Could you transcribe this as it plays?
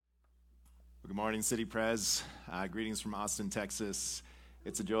Good morning, City Pres. Greetings from Austin, Texas.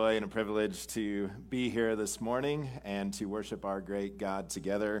 It's a joy and a privilege to be here this morning and to worship our great God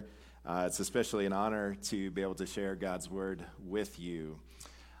together. It's especially an honor to be able to share God's word with you.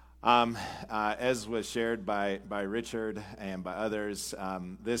 As was shared by Richard and by others,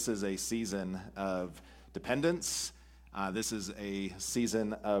 this is a season of dependence. This is a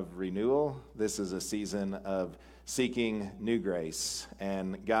season of renewal. This is a season of seeking new grace,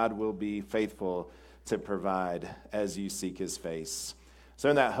 and God will be faithful to provide as you seek his face. So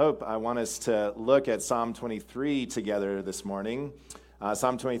in that hope, I want us to look at Psalm 23 together this morning.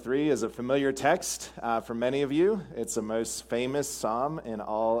 Psalm 23 is a familiar text for many of you. It's the most famous psalm in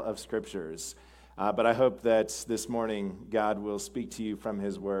all of Scriptures. But I hope that this morning God will speak to you from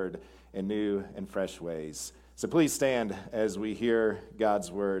his word in new and fresh ways. So please stand as we hear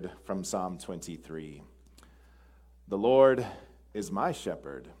God's word from Psalm 23. The Lord is my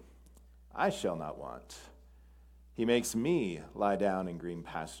shepherd, I shall not want. He makes me lie down in green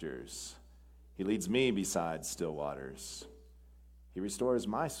pastures. He leads me beside still waters. He restores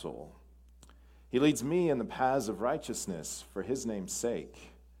my soul. He leads me in the paths of righteousness for his name's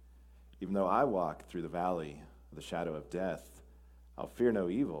sake. Even though I walk through the valley of the shadow of death, I'll fear no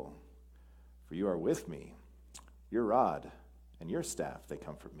evil, for you are with me. Your rod and your staff, they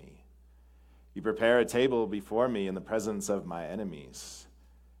comfort me. You prepare a table before me in the presence of my enemies.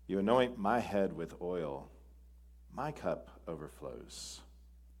 You anoint my head with oil. My cup overflows.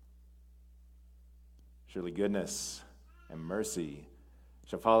 Surely goodness and mercy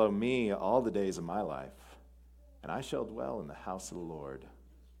shall follow me all the days of my life, and I shall dwell in the house of the Lord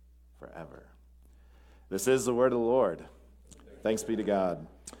forever. This is the word of the Lord. Thanks be to God.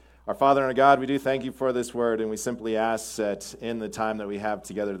 Our Father and our God, we do thank you for this word, and we simply ask that in the time that we have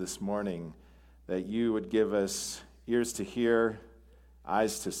together this morning, that you would give us ears to hear,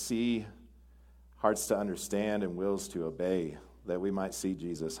 eyes to see, hearts to understand, and wills to obey, that we might see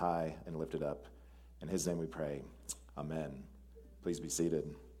Jesus high and lifted up. In his name we pray. Amen. Please be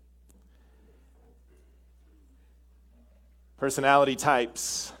seated. Personality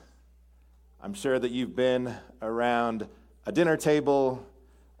types. I'm sure that you've been around a dinner table,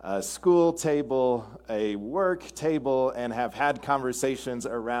 a school table, a work table, and have had conversations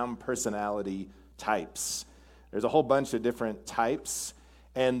around personality types. There's a whole bunch of different types,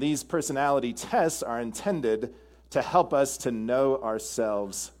 and these personality tests are intended to help us to know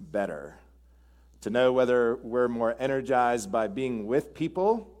ourselves better, to know whether we're more energized by being with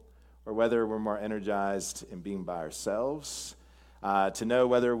people or whether we're more energized in being by ourselves, to know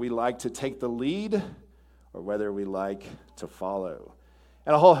whether we like to take the lead or whether we like to follow,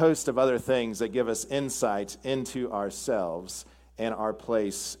 and a whole host of other things that give us insight into ourselves and our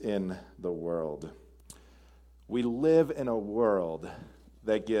place in the world. We live in a world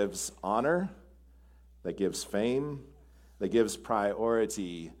that gives honor, that gives fame, that gives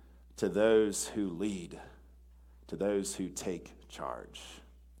priority to those who lead, to those who take charge.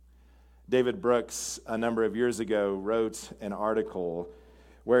 David Brooks, a number of years ago, wrote an article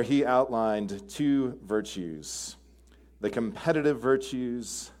where he outlined two virtues: the competitive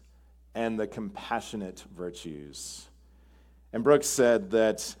virtues and the compassionate virtues. And Brooks said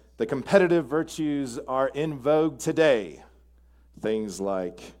that the competitive virtues are in vogue today. Things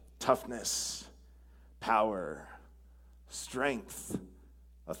like toughness, power, strength,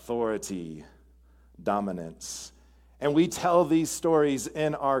 authority, dominance. And we tell these stories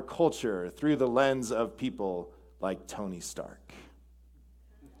in our culture through the lens of people like Tony Stark.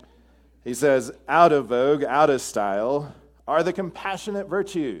 He says, out of vogue, out of style, are the compassionate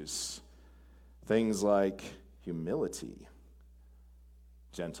virtues. Things like humility,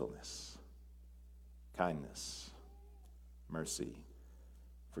 gentleness, kindness, mercy,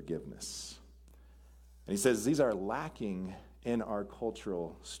 forgiveness. And he says these are lacking in our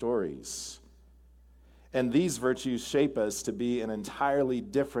cultural stories. And these virtues shape us to be an entirely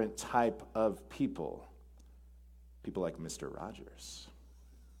different type of people. People like Mr. Rogers.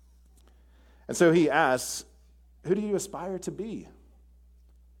 And so he asks, who do you aspire to be?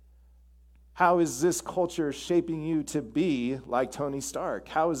 How is this culture shaping you to be like Tony Stark?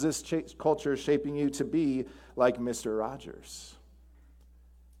 How is this culture shaping you to be like Mr. Rogers?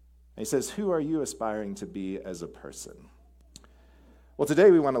 And he says, who are you aspiring to be as a person? Well, today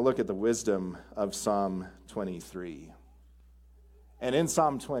we want to look at the wisdom of Psalm 23. And in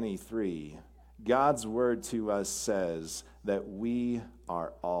Psalm 23, God's word to us says that we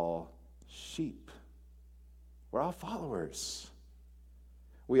are all sheep. We're all followers.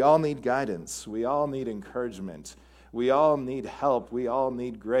 We all need guidance. We all need encouragement. We all need help. We all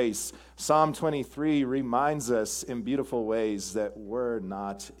need grace. Psalm 23 reminds us in beautiful ways that we're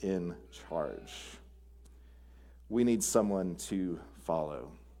not in charge. We need someone to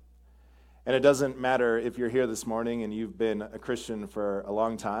follow. And it doesn't matter if you're here this morning and you've been a Christian for a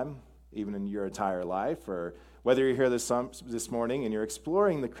long time, even in your entire life, or whether you're here this morning and you're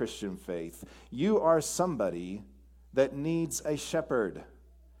exploring the Christian faith, you are somebody that needs a shepherd.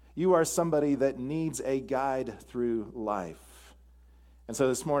 You are somebody that needs a guide through life. And so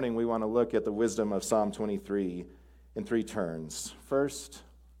this morning we want to look at the wisdom of Psalm 23 in three turns. First,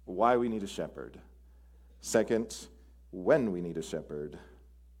 why we need a shepherd. Second, when we need a shepherd.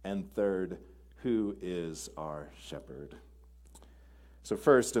 And third, who is our shepherd? So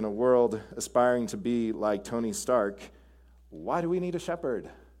first, in a world aspiring to be like Tony Stark, why do we need a shepherd?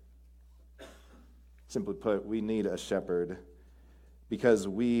 Simply put, we need a shepherd because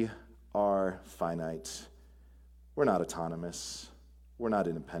we are finite. We're not autonomous. We're not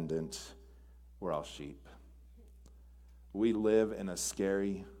independent. We're all sheep. We live in a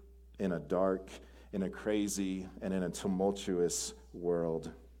scary, in a dark, in a crazy, and in a tumultuous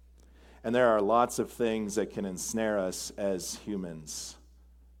world. And there are lots of things that can ensnare us as humans.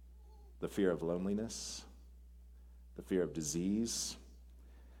 The fear of loneliness, the fear of disease,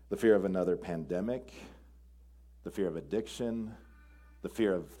 the fear of another pandemic, the fear of addiction, the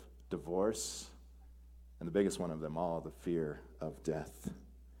fear of divorce, and the biggest one of them all, the fear of death.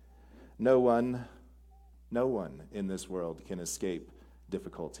 No one in this world can escape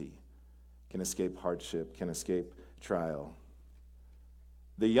difficulty, can escape hardship, can escape trial.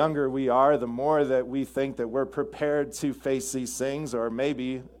 The younger we are, the more that we think that we're prepared to face these things, or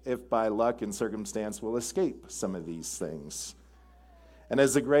maybe, if by luck and circumstance, we'll escape some of these things. And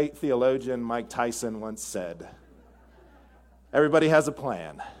as the great theologian Mike Tyson once said, everybody has a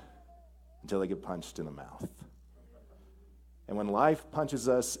plan until they get punched in the mouth. And when life punches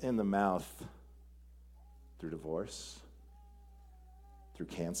us in the mouth through divorce, through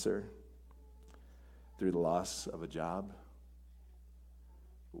cancer, through the loss of a job,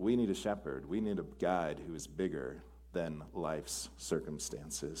 we need a shepherd. We need a guide who is bigger than life's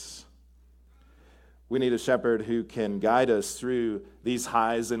circumstances. We need a shepherd who can guide us through these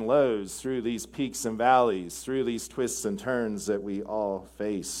highs and lows, through these peaks and valleys, through these twists and turns that we all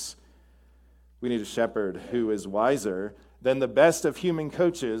face. We need a shepherd who is wiser than the best of human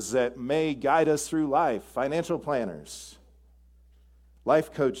coaches that may guide us through life, financial planners,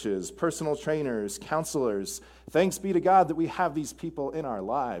 life coaches, personal trainers, counselors. Thanks be to God that we have these people in our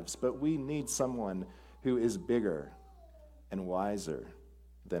lives, but we need someone who is bigger and wiser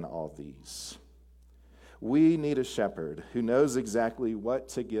than all these. We need a shepherd who knows exactly what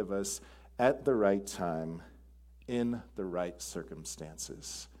to give us at the right time in the right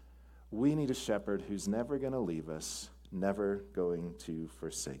circumstances. We need a shepherd who's never going to leave us, never going to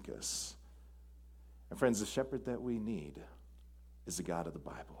forsake us. And friends, the shepherd that we need is the God of the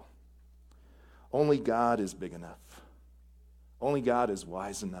Bible. Only God is big enough. Only God is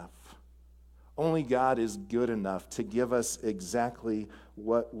wise enough. Only God is good enough to give us exactly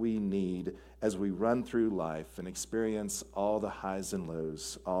what we need as we run through life and experience all the highs and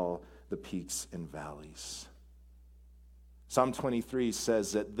lows, all the peaks and valleys. Psalm 23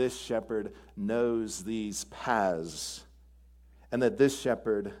 says that this shepherd knows these paths, and that this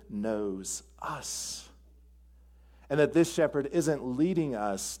shepherd knows us. And that this shepherd isn't leading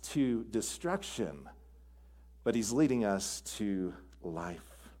us to destruction, but he's leading us to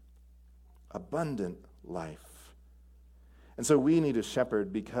life, abundant life. And so we need a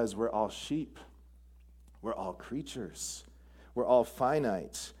shepherd because we're all sheep. We're all creatures. We're all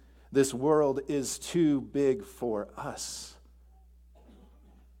finite. This world is too big for us.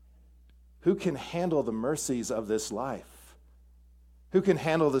 Who can handle the mercies of this life? Who can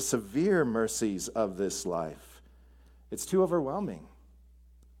handle the severe mercies of this life? It's too overwhelming.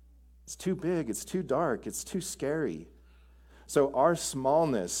 It's too big. It's too dark. It's too scary. So our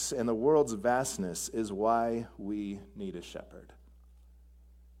smallness and the world's vastness is why we need a shepherd.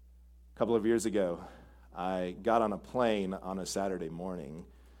 A couple of years ago, I got on a plane on a Saturday morning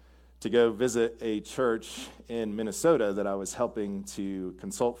to go visit a church in Minnesota that I was helping to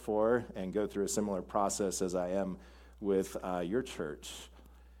consult for and go through a similar process as I am with your church.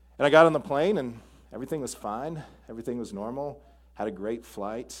 And I got on the plane and everything was fine. Everything was normal. Had a great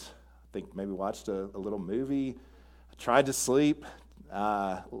flight. I think maybe watched a little movie. I tried to sleep.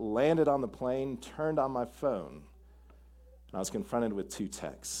 Landed on the plane, turned on my phone, and I was confronted with two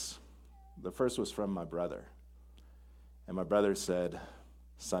texts. The first was from my brother. And my brother said,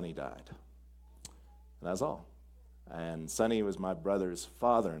 Sonny died. And that's all. And Sonny was my brother's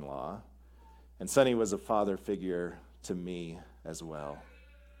father-in-law. And Sonny was a father figure to me as well.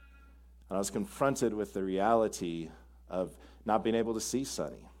 And I was confronted with the reality of not being able to see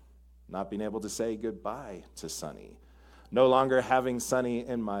Sonny, not being able to say goodbye to Sonny, no longer having Sonny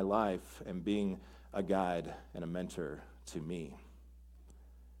in my life and being a guide and a mentor to me.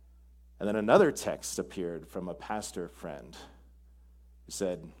 And then another text appeared from a pastor friend who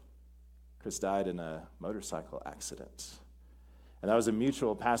said, Chris died in a motorcycle accident. And that was a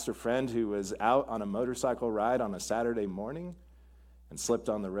mutual pastor friend who was out on a motorcycle ride on a Saturday morning and slipped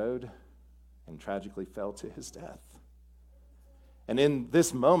on the road and tragically fell to his death. And in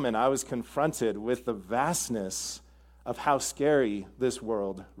this moment, I was confronted with the vastness of how scary this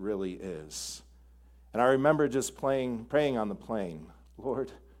world really is. And I remember just praying on the plane,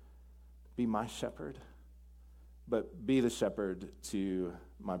 Lord, be my shepherd, but be the shepherd to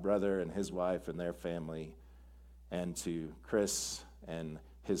my brother and his wife and their family, and to Chris and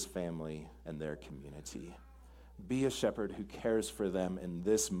his family and their community. Be a shepherd who cares for them in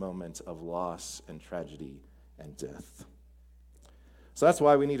this moment of loss and tragedy and death. So that's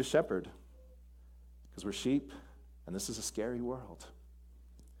why we need a shepherd, because we're sheep, and this is a scary world.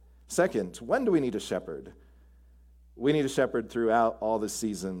 Second, when do we need a shepherd? We need a shepherd throughout all the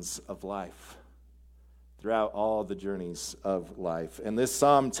seasons of life, throughout all the journeys of life. And this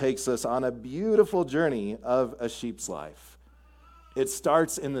psalm takes us on a beautiful journey of a sheep's life. It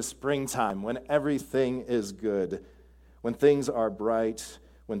starts in the springtime when everything is good, when things are bright,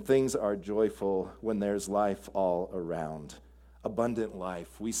 when things are joyful, when there's life all around. Abundant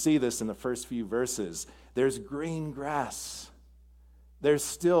life. We see this in the first few verses. There's green grass. There's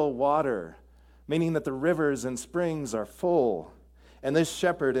still water, meaning that the rivers and springs are full. And this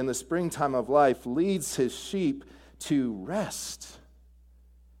shepherd in the springtime of life leads his sheep to rest.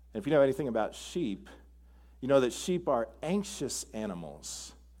 And if you know anything about sheep, you know that sheep are anxious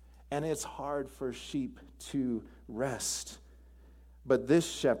animals, and it's hard for sheep to rest. But this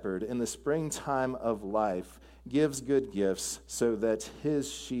shepherd in the springtime of life gives good gifts so that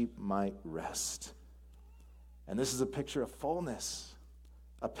his sheep might rest. And this is a picture of fullness,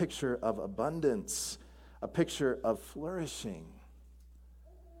 a picture of abundance, a picture of flourishing.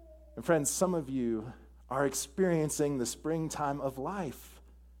 And friends, some of you are experiencing the springtime of life,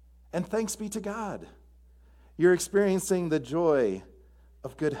 and thanks be to God. You're experiencing the joy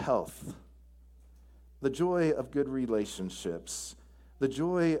of good health, the joy of good relationships, the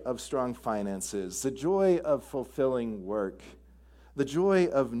joy of strong finances, the joy of fulfilling work, the joy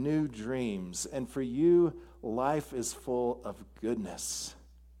of new dreams. And for you, life is full of goodness.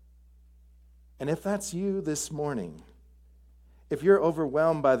 And if that's you this morning, if you're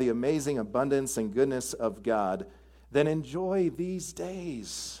overwhelmed by the amazing abundance and goodness of God, then enjoy these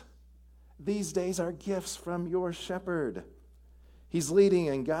days. These days are gifts from your shepherd. He's leading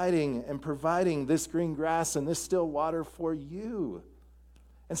and guiding and providing this green grass and this still water for you.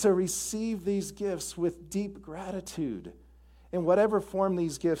 And so receive these gifts with deep gratitude. In whatever form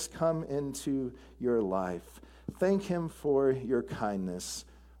these gifts come into your life, thank him for your kindness.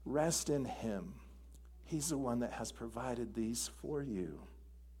 Rest in him. He's the one that has provided these for you.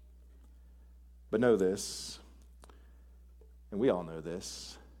 But know this, and we all know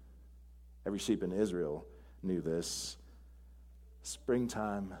this, every sheep in Israel knew this,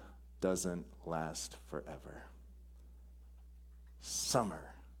 springtime doesn't last forever.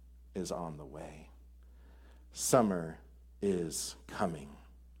 Summer is on the way. Summer is coming.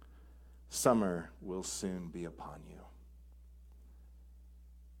 Summer will soon be upon you.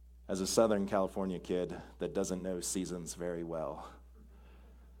 As a Southern California kid that doesn't know seasons very well,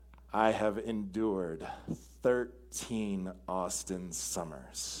 I have endured 13 Austin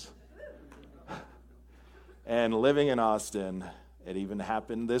summers. And living in Austin, it even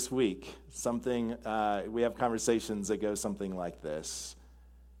happened this week. We have conversations that go something like this.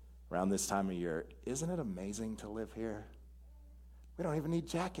 Around this time of year, isn't it amazing to live here? We don't even need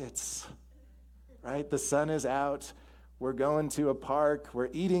jackets, right? The sun is out. We're going to a park. We're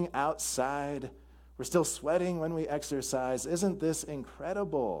eating outside. We're still sweating when we exercise. Isn't this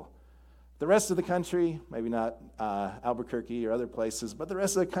incredible? The rest of the country, maybe not Albuquerque or other places, but the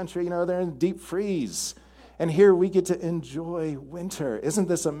rest of the country, they're in deep freeze. And here we get to enjoy winter. Isn't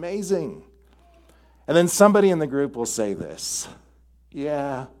this amazing? And then somebody in the group will say this,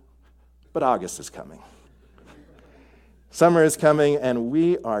 yeah, but August is coming. Summer is coming, and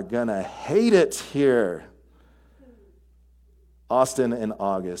we are going to hate it here. Austin in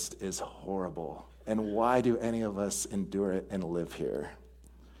August is horrible. And why do any of us endure it and live here?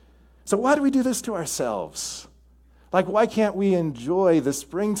 So why do we do this to ourselves? Why can't we enjoy the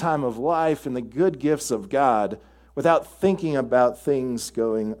springtime of life and the good gifts of God without thinking about things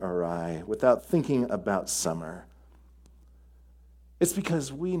going awry, without thinking about summer. It's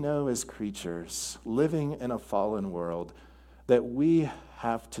because we know as creatures living in a fallen world that we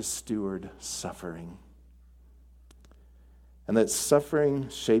have to steward suffering. And that suffering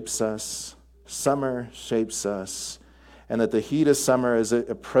shapes us, summer shapes us, and that the heat of summer as it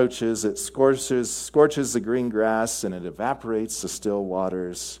approaches, it scorches the green grass and it evaporates the still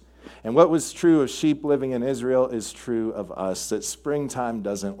waters. And what was true of sheep living in Israel is true of us, that springtime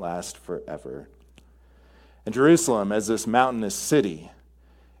doesn't last forever. And Jerusalem, as this mountainous city,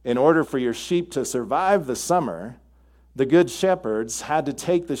 in order for your sheep to survive the summer, the good shepherds had to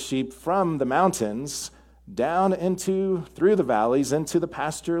take the sheep from the mountains down through the valleys into the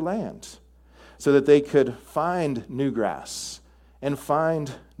pasture land so that they could find new grass and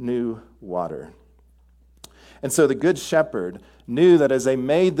find new water. And so the good shepherd knew that as they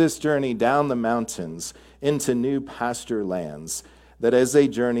made this journey down the mountains into new pasture lands, that as they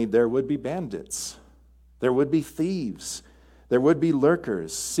journeyed, there would be bandits, there would be thieves, there would be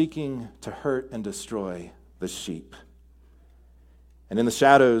lurkers seeking to hurt and destroy the sheep. And in the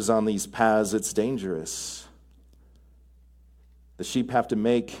shadows on these paths, it's dangerous. The sheep have to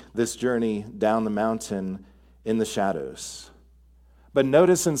make this journey down the mountain in the shadows. But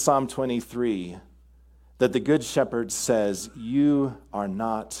notice in Psalm 23 that the Good Shepherd says, "You are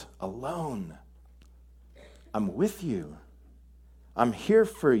not alone. I'm with you. I'm here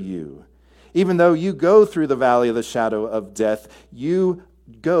for you. Even though you go through the valley of the shadow of death, you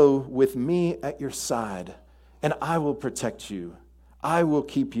go with me at your side, and I will protect you. I will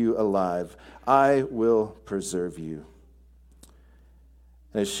keep you alive. I will preserve you."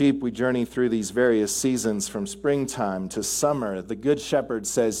 And as sheep, we journey through these various seasons from springtime to summer. The Good Shepherd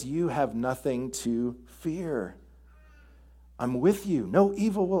says, "You have nothing to fear. I'm with you. No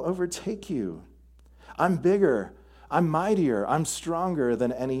evil will overtake you. I'm bigger. I'm mightier. I'm stronger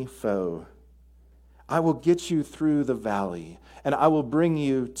than any foe. I will get you through the valley, and I will bring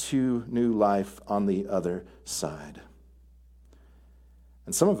you to new life on the other side."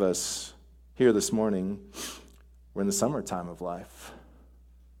 And some of us here this morning, we're in the summertime of life.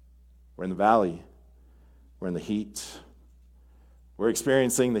 We're in the valley. We're in the heat. We're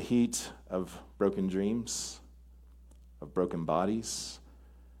experiencing the heat of broken dreams, of broken bodies,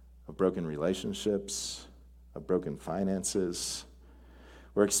 of broken relationships, of broken finances.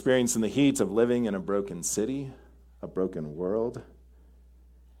 We're experiencing the heat of living in a broken city, a broken world.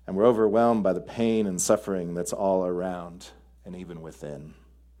 And we're overwhelmed by the pain and suffering that's all around and even within.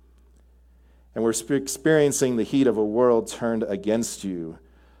 And we're experiencing the heat of a world turned against you,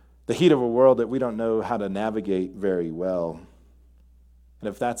 the heat of a world that we don't know how to navigate very well. And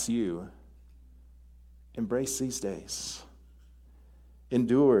if that's you, embrace these days.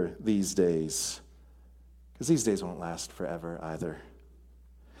 Endure these days, because these days won't last forever either.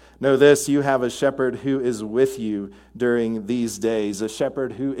 Know this, you have a shepherd who is with you during these days, a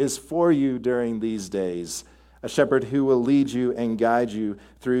shepherd who is for you during these days, a shepherd who will lead you and guide you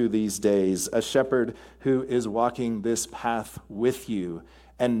through these days, a shepherd who is walking this path with you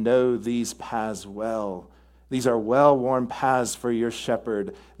and know these paths well. These are well-worn paths for your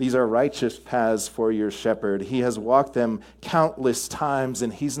shepherd. These are righteous paths for your shepherd. He has walked them countless times,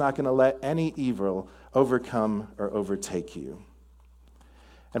 and he's not going to let any evil overcome or overtake you.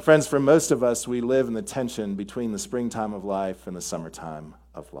 And friends, for most of us, we live in the tension between the springtime of life and the summertime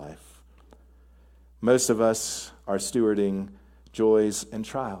of life. Most of us are stewarding joys and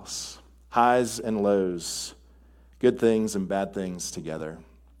trials, highs and lows, good things and bad things together.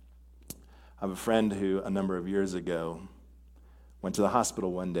 I have a friend who, a number of years ago, went to the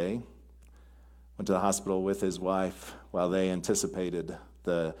hospital one day, went to the hospital with his wife while they anticipated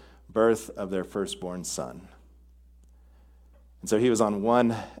the birth of their firstborn son. And so he was on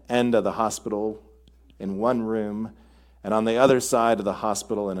one end of the hospital in one room, and on the other side of the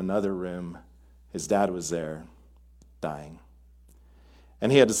hospital in another room, his dad was there, dying.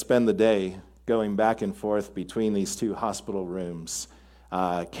 And he had to spend the day going back and forth between these two hospital rooms,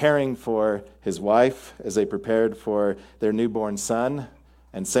 caring for his wife as they prepared for their newborn son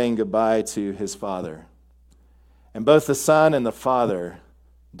and saying goodbye to his father. And both the son and the father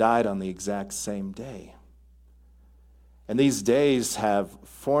died on the exact same day. And these days have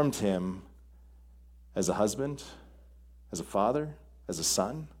formed him as a husband, as a father, as a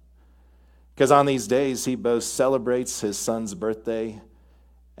son. Because on these days, he both celebrates his son's birthday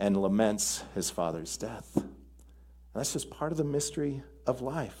and laments his father's death. And that's just part of the mystery of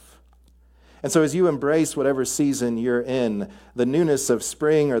life. And so as you embrace whatever season you're in, the newness of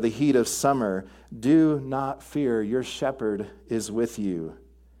spring or the heat of summer, do not fear. Your shepherd is with you.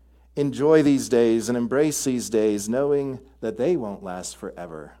 Enjoy these days and embrace these days, knowing that they won't last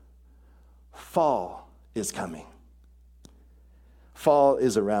forever. Fall is coming. Fall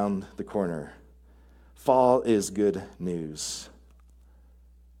is around the corner. Fall is good news.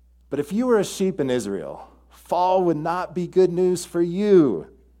 But if you were a sheep in Israel, fall would not be good news for you.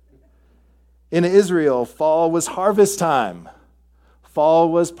 In Israel, fall was harvest time.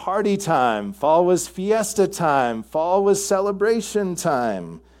 Fall was party time. Fall was fiesta time. Fall was celebration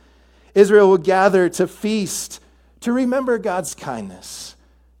time. Israel would gather to feast, to remember God's kindness,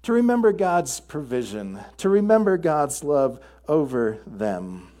 to remember God's provision, to remember God's love over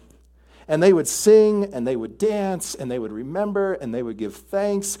them. And they would sing, and they would dance, and they would remember, and they would give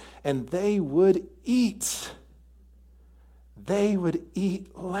thanks, and they would eat. They would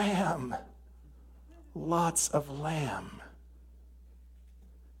eat lamb. Lots of lamb.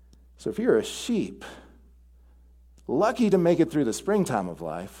 So if you're a sheep, lucky to make it through the springtime of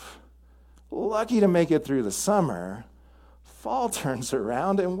life, lucky to make it through the summer, fall turns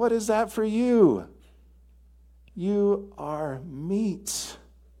around, and what is that for you? You are meat.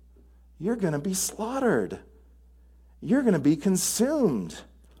 You're going to be slaughtered. You're going to be consumed.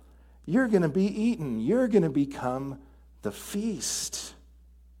 You're going to be eaten. You're going to become the feast.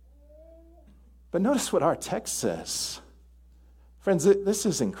 But notice what our text says. Friends, this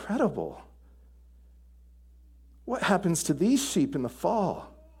is incredible. What happens to these sheep in the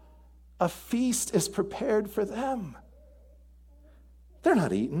fall? A feast is prepared for them. They're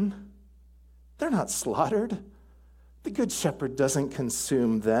not eaten. They're not slaughtered. The Good Shepherd doesn't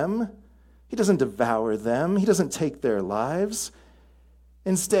consume them. He doesn't devour them. He doesn't take their lives.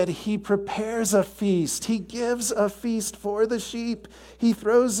 Instead, he prepares a feast. He gives a feast for the sheep. He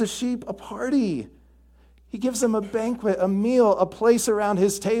throws the sheep a party. He gives them a banquet, a meal, a place around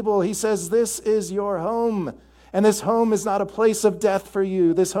his table. He says, this is your home. And this home is not a place of death for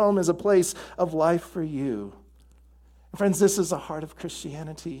you. This home is a place of life for you. Friends, this is the heart of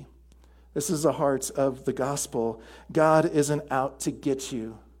Christianity. This is the heart of the gospel. God isn't out to get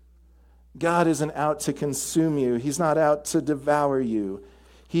you. God isn't out to consume you. He's not out to devour you.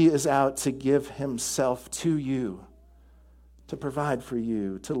 He is out to give himself to you, to provide for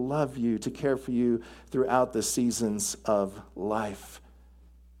you, to love you, to care for you throughout the seasons of life.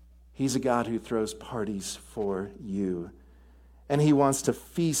 He's a God who throws parties for you. And he wants to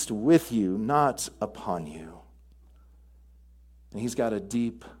feast with you, not upon you. And he's got a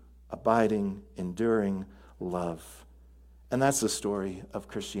deep, abiding, enduring love. And that's the story of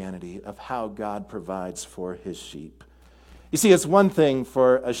Christianity, of how God provides for his sheep. You see, it's one thing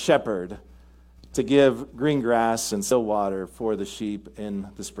for a shepherd to give green grass and still water for the sheep in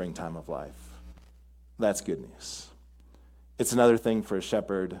the springtime of life. That's good news. It's another thing for a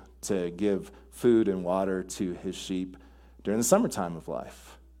shepherd to give food and water to his sheep during the summertime of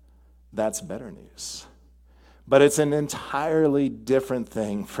life. That's better news. But it's an entirely different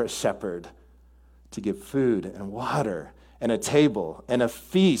thing for a shepherd to give food and water and a table and a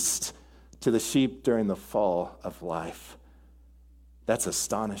feast to the sheep during the fall of life. That's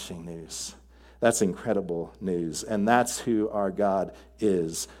astonishing news. That's incredible news. And that's who our God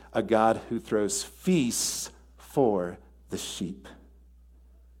is, a God who throws feasts for the sheep.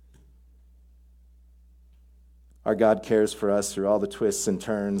 Our God cares for us through all the twists and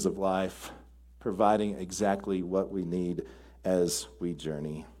turns of life, providing exactly what we need as we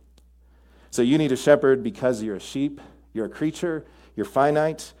journey. So you need a shepherd because you're a sheep, you're a creature, you're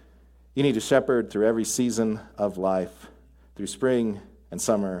finite. You need a shepherd through every season of life, through spring and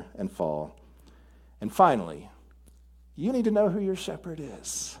summer and fall. And finally, you need to know who your shepherd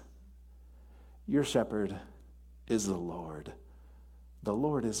is. Your shepherd is the Lord. The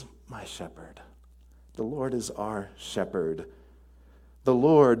Lord is my shepherd. The Lord is our shepherd. The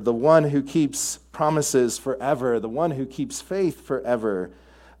Lord, the one who keeps promises forever, the one who keeps faith forever,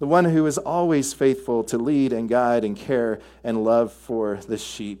 the one who is always faithful to lead and guide and care and love for the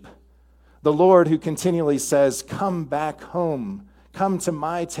sheep. The Lord who continually says, come back home. Come to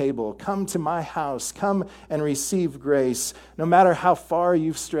my table, come to my house, come and receive grace. No matter how far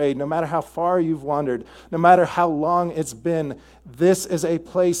you've strayed, no matter how far you've wandered, no matter how long it's been, this is a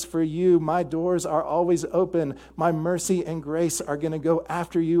place for you. My doors are always open. My mercy and grace are going to go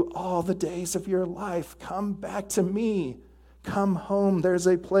after you all the days of your life. Come back to me. Come home. There's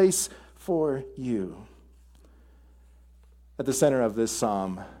a place for you. At the center of this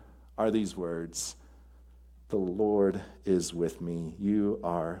psalm are these words: the Lord is with me. You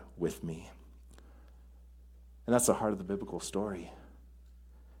are with me. And that's the heart of the biblical story.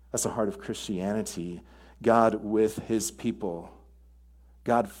 That's the heart of Christianity. God with his people.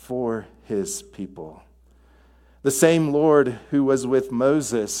 God for his people. The same Lord who was with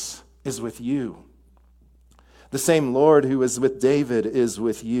Moses is with you. The same Lord who was with David is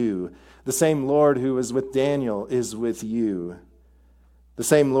with you. The same Lord who was with Daniel is with you. The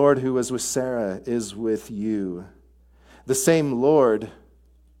same Lord who was with Sarah is with you. The same Lord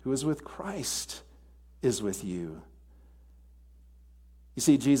who was with Christ is with you. You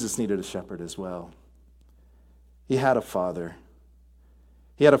see, Jesus needed a shepherd as well. He had a father.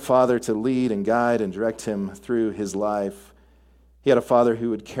 He had a father to lead and guide and direct him through his life. He had a father who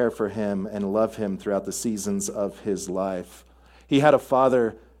would care for him and love him throughout the seasons of his life. He had a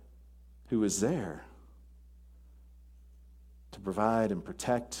father who was there to provide and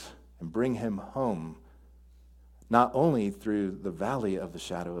protect and bring him home, not only through the valley of the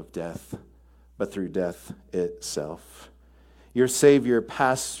shadow of death, but through death itself. Your Savior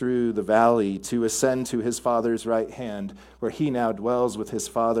passed through the valley to ascend to his Father's right hand, where he now dwells with his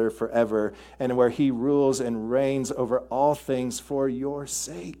Father forever, and where he rules and reigns over all things for your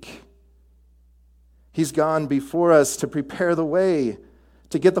sake. He's gone before us to prepare the way,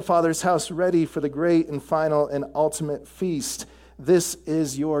 to get the Father's house ready for the great and final and ultimate feast. This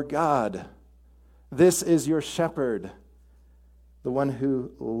is your God. This is your shepherd, the one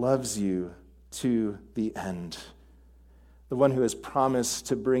who loves you to the end. The one who has promised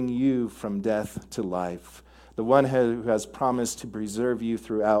to bring you from death to life. The one who has promised to preserve you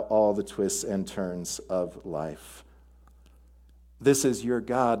throughout all the twists and turns of life. This is your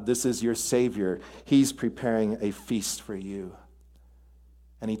God. This is your Savior. He's preparing a feast for you.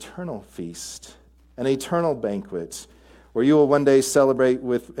 An eternal feast. An eternal banquet where you will one day celebrate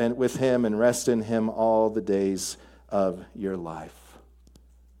with him and rest in him all the days of your life.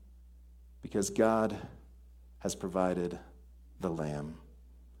 Because God has provided the Lamb.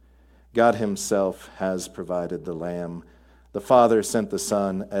 God himself has provided the Lamb. The Father sent the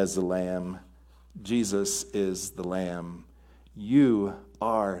Son as the Lamb. Jesus is the Lamb. You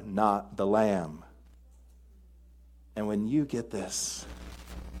are not the Lamb. And when you get this,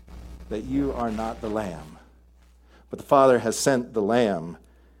 that you are not the Lamb, but the Father has sent the Lamb,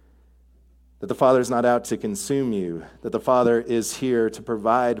 that the Father is not out to consume you, that the Father is here to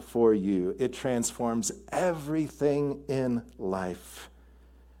provide for you. It transforms everything in life.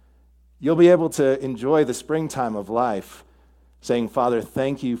 You'll be able to enjoy the springtime of life, saying, Father,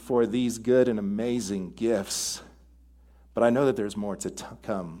 thank you for these good and amazing gifts, but I know that there's more to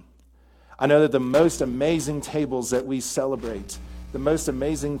come. I know that the most amazing tables that we celebrate, the most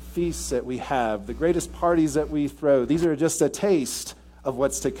amazing feasts that we have, the greatest parties that we throw, these are just a taste of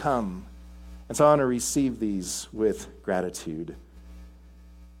what's to come. And so I want to receive these with gratitude.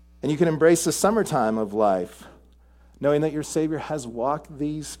 And you can embrace the summertime of life, knowing that your Savior has walked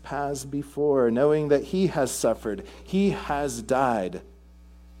these paths before, knowing that he has suffered, he has died,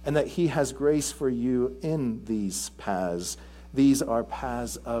 and that he has grace for you in these paths. These are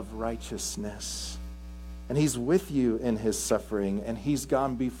paths of righteousness. And he's with you in his suffering, and he's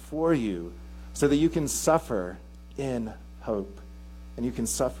gone before you so that you can suffer in hope. And you can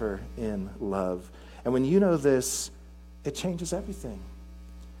suffer in love. And when you know this, it changes everything.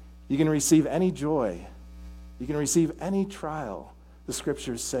 You can receive any joy. You can receive any trial, the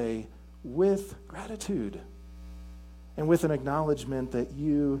scriptures say, with gratitude and with an acknowledgement that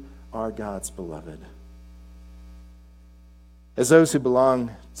you are God's beloved. As those who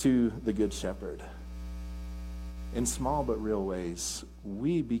belong to the Good Shepherd, in small but real ways,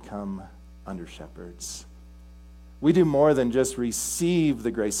 we become under-shepherds. We do more than just receive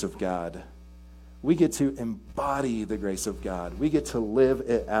the grace of God. We get to embody the grace of God. We get to live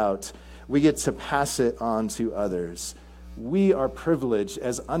it out. We get to pass it on to others. We are privileged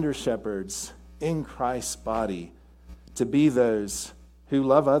as under-shepherds in Christ's body to be those who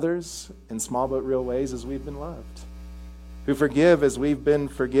love others in small but real ways as we've been loved, who forgive as we've been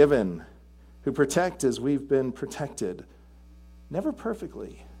forgiven, who protect as we've been protected. Never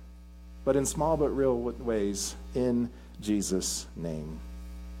perfectly, but in small but real ways in Jesus' name.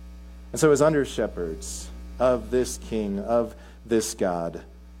 And so as under-shepherds of this King, of this God,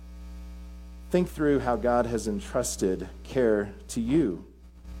 think through how God has entrusted care to you.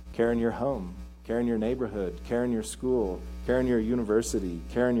 Care in your home, care in your neighborhood, care in your school, care in your university,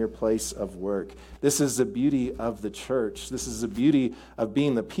 care in your place of work. This is the beauty of the church. This is the beauty of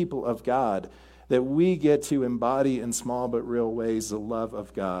being the people of God, that we get to embody in small but real ways the love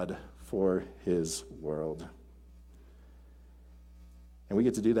of God for his world. And we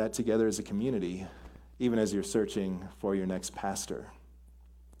get to do that together as a community, even as you're searching for your next pastor.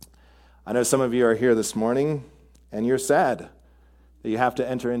 I know some of you are here this morning, and you're sad that you have to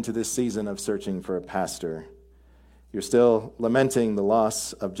enter into this season of searching for a pastor. You're still lamenting the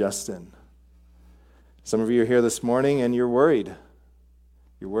loss of Justin. Some of you are here this morning and you're worried.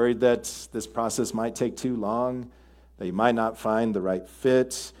 You're worried that this process might take too long, that you might not find the right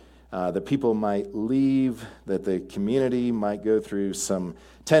fit, that people might leave, that the community might go through some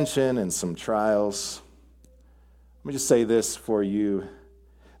tension and some trials. Let me just say this for you,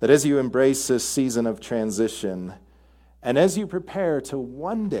 that as you embrace this season of transition, and as you prepare to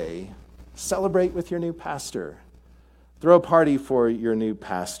one day celebrate with your new pastor, throw a party for your new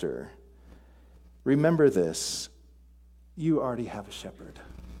pastor, remember this: you already have a shepherd.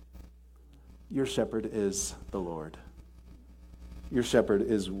 Your shepherd is the Lord. Your shepherd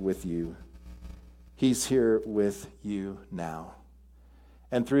is with you. He's here with you now.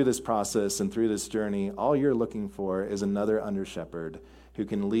 And through this process and through this journey, all you're looking for is another under shepherd who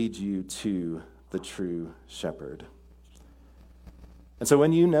can lead you to the true shepherd. And so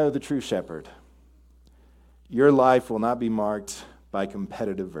when you know the true shepherd, your life will not be marked by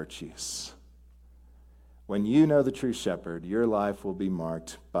competitive virtues. When you know the true shepherd, your life will be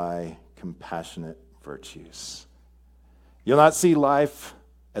marked by compassionate virtues. You'll not see life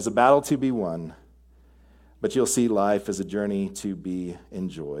as a battle to be won, but you'll see life as a journey to be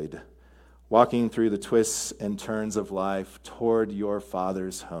enjoyed, walking through the twists and turns of life toward your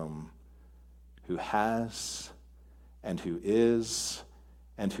Father's home, who has and who is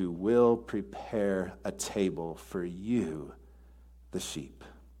and who will prepare a table for you, the sheep.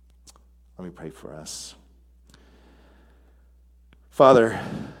 Let me pray for us. Father,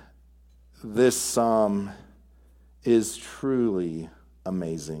 this psalm is truly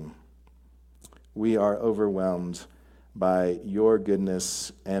amazing. We are overwhelmed by your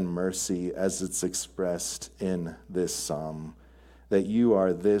goodness and mercy as it's expressed in this psalm, that you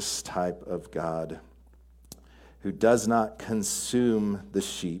are this type of God who does not consume the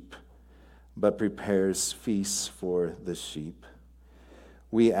sheep, but prepares feasts for the sheep.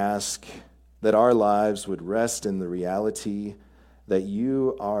 We ask that our lives would rest in the reality that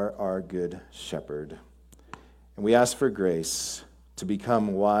you are our good shepherd. And we ask for grace to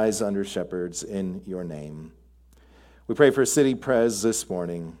become wise under shepherds in your name. We pray for City Pres this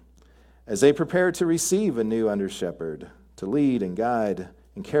morning as they prepare to receive a new under shepherd to lead and guide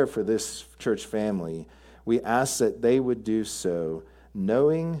and care for this church family. We ask that they would do so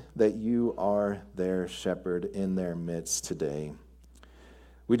knowing that you are their shepherd in their midst today.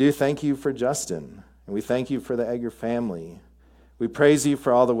 We do thank you for Justin, and we thank you for the Egger family. We praise you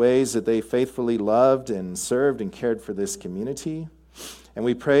for all the ways that they faithfully loved and served and cared for this community. And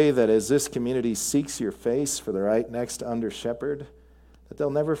we pray that as this community seeks your face for the right next under shepherd, that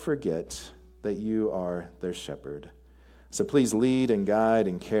they'll never forget that you are their shepherd. So please lead and guide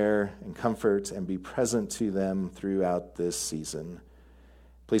and care and comfort and be present to them throughout this season.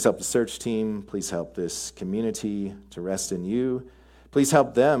 Please help the search team. Please help this community to rest in you. Please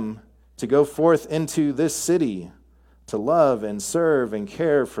help them to go forth into this city to love and serve and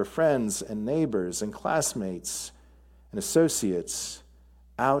care for friends and neighbors and classmates and associates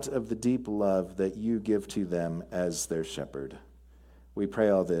out of the deep love that you give to them as their shepherd. We pray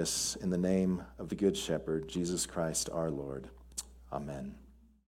all this in the name of the Good Shepherd, Jesus Christ our Lord. Amen.